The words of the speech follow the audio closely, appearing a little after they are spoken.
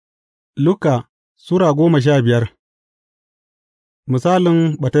Luka Sura 15.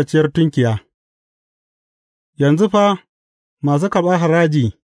 Misalin ɓatacciyar tunkiya. Yanzu fa masu karɓar haraji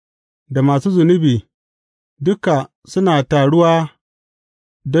da masu zunubi duka suna taruwa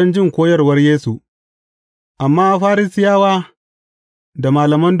don jin koyarwar Yesu, amma Farisiyawa da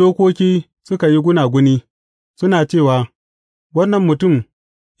malaman dokoki suka yi gunaguni, suna cewa, Wannan mutum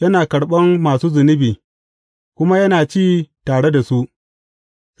yana karɓan masu zunubi kuma yana ci tare da su.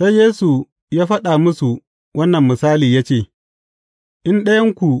 Sai Yesu ya faɗa musu wannan misali ya ce, In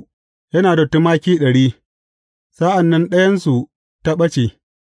ɗayanku yana da tumaki 100, sa'an nan ɗayansu ta ɓace,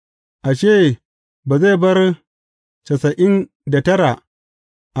 ashe, ba zai bar 99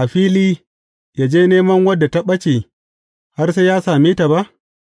 a fili ya je neman wadda ta ɓace har sai ya same ta ba?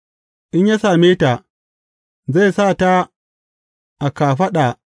 In ya same ta, zai sa ta a kafaɗa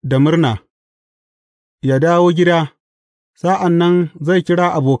da murna, ya dawo gida, sa'an nan zai kira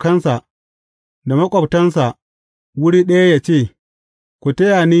abokansa da maƙwabtansa wuri ɗaya ya ce, Ku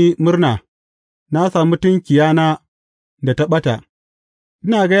taya ni murna, na sami tunkiyana da ta ɓata.’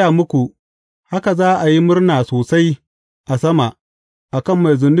 Ina gaya muku, haka za a yi murna sosai a sama a kan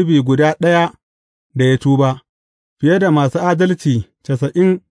mai zunubi guda ɗaya da ya tuba, fiye da masu adalci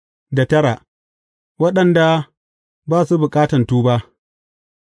 99 waɗanda ba su bukatan tuba.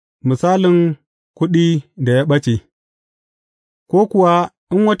 Misalin kuɗi da ya ɓace. Ko kuwa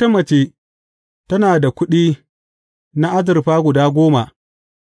in wata mace tana da kuɗi na azurfa guda 10,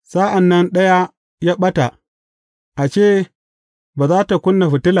 sa'an nan ɗaya ya ɓata, ashe, ba za tă ƙuna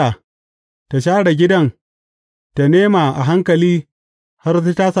fitila ta share gidan, ta nema a hankali har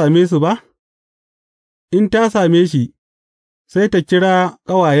sai ta same su ba? In ta same shi, sai ta kira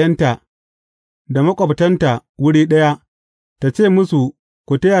ƙawayenta da maƙwabtanta wuri ɗaya, ta ce musu,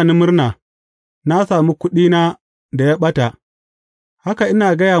 Ku taya ni murna, na sami kuɗina da ya ɓata.’ Haka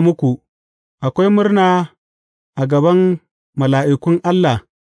ina gaya muku, akwai murna a gaban mala'ikun Allah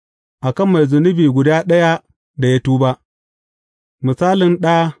a kan mai zunubi guda ɗaya da ya tuba. Misalin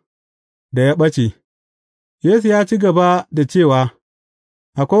ɗa da ya ɓace. Yesu ya ci gaba da cewa,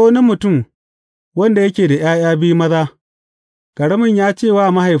 Akwai wani mutum wanda yake da ’ya'ya biyu maza, ƙaramin ya ce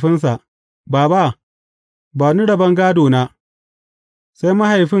wa mahaifinsa, Baba, ba ni rabon gādona, sai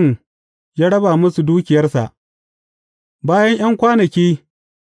mahaifin ya raba musu dukiyarsa. Bayan ’yan kwanaki,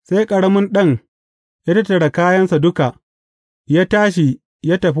 sai ƙaramin ɗan ya tattara kayansa duka, ya tashi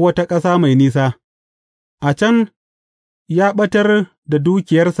ya tafi wata ƙasa mai nisa, a can ya ɓatar da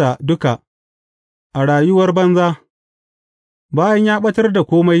dukiyarsa duka a rayuwar banza. Bayan ya ɓatar da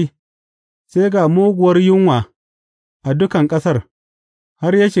kome, sai ga muguwar yunwa a dukan ƙasar,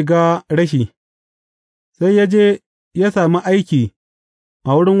 har ya shiga rashi, sai ya je ya sami aiki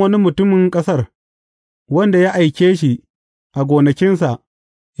a wurin wani mutumin ƙasar, wanda ya aike shi a gonakinsa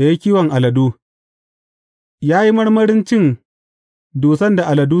ya yi kiwon aladu, ya yi marmarin cin dusan da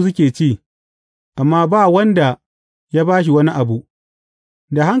aladu suke ci, amma ba wanda ya ba shi wani abu.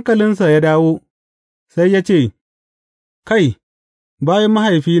 Da hankalinsa ya dawo, sai ya ce, Kai, bayin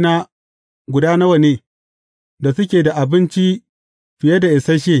mahaifina guda nawa ne, da suke da abinci fiye da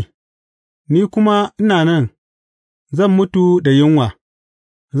isasshe, ni kuma ina nan, zan mutu da yunwa.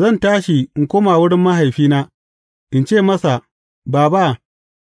 Zan tashi in koma wurin mahaifina, in ce masa, Baba,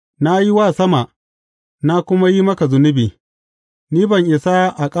 na yi wa sama, na kuma yi maka zunubi, ni ban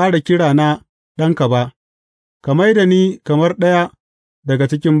isa a ƙara kira na ɗanka ba, ka mai da ni kamar ɗaya daga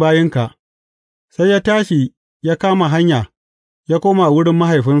cikin bayinka.’ Sai ya tashi ya kama hanya, ya koma wurin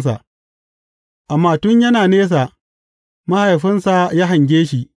mahaifinsa. Amma tun yana nesa, mahaifinsa ya hange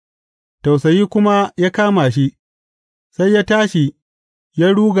shi, tausayi kuma ya kama shi, sai ya tashi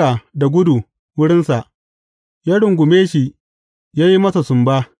ya ruga da gudu wurinsa, ya rungume shi, ya yi masa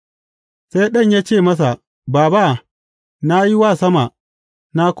sumba. Sai ɗan ya ce masa, Baba, na yi wa sama,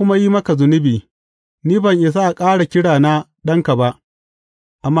 na kuma yi maka zunubi, ni ban isa a ƙara kira na ɗanka ba.’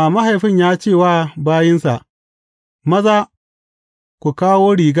 Amma mahaifin ya ce wa bayinsa, Maza, ku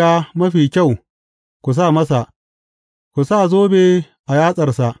kawo riga mafi kyau ku sa masa, ku sa zobe a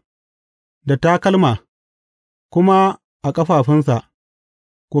yatsarsa, da takalma kuma a ƙafafunsa,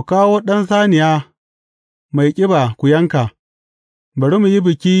 ku kawo ɗan saniya mai ƙiba ku yanka, bari mu yi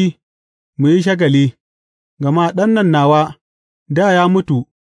biki mu yi shagali, gama ɗan nan nawa dā ya mutu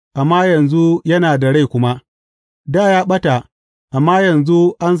amma yanzu yana da rai kuma, dā ya ɓata amma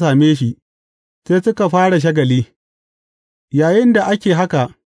yanzu an same shi. Sai suka fara shagali. Yayinda ake haka,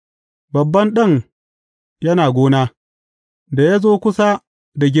 babban ɗan yana gona, da ya zo kusa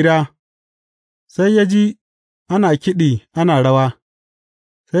da gida, sai ya ji ana kiɗi ana rawa,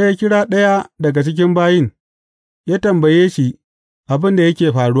 sai ya kira ɗaya daga cikin bayin, ya tambaye shi abin da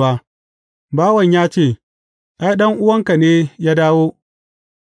yake faruwa. Bawan ya ce, Ai, ɗan'uwanka ne ya dawo,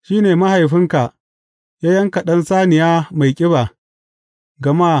 shi ne mahaifinka ya yanka ɗan saniya mai ƙiba,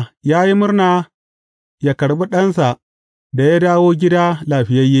 gama ya yi murna yă karɓi ɗansa da ya dawo gida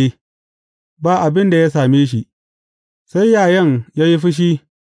lafiyayye, ba abin da ya same shi.’ Sai yayan ya yi fushi,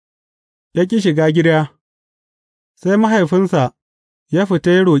 ya ƙi shiga gida, sai mahaifinsa ya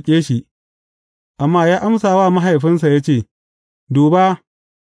fita ya roƙe shi, amma ya amsa wa mahaifinsa ya ce, Duba,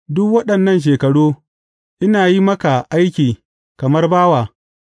 duk waɗannan shekaru, ina yi maka aiki kamar bawa,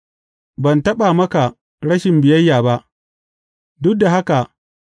 ban taɓa maka rashin biyayya ba, duk da haka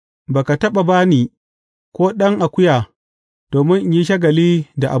ba ka taɓa ba ni ko ɗan akuya domin in yi shagali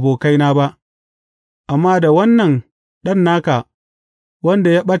da abokaina ba, amma da wannan ɗan naka, wanda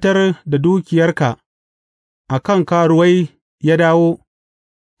ya ɓatar da dukiyarka a kan karuwai ya dawo,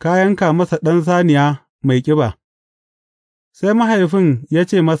 ka yanka masa ɗan saniya mai ƙiba.’ Sai mahaifin ya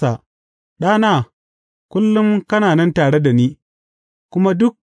ce masa, Ɗana, kullum kana nan tare da ni, kuma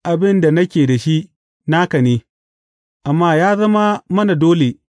duk abin da nake da shi naka ne, amma ya zama mana dole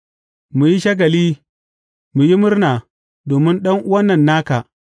mu yi shagali mu yi murna domin ɗan'uwan nan naka,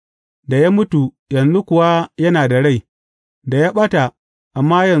 da ya mutu yanzu kuwa yana da rai, da ya ɓata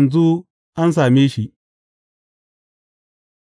amma yanzu an same shi.’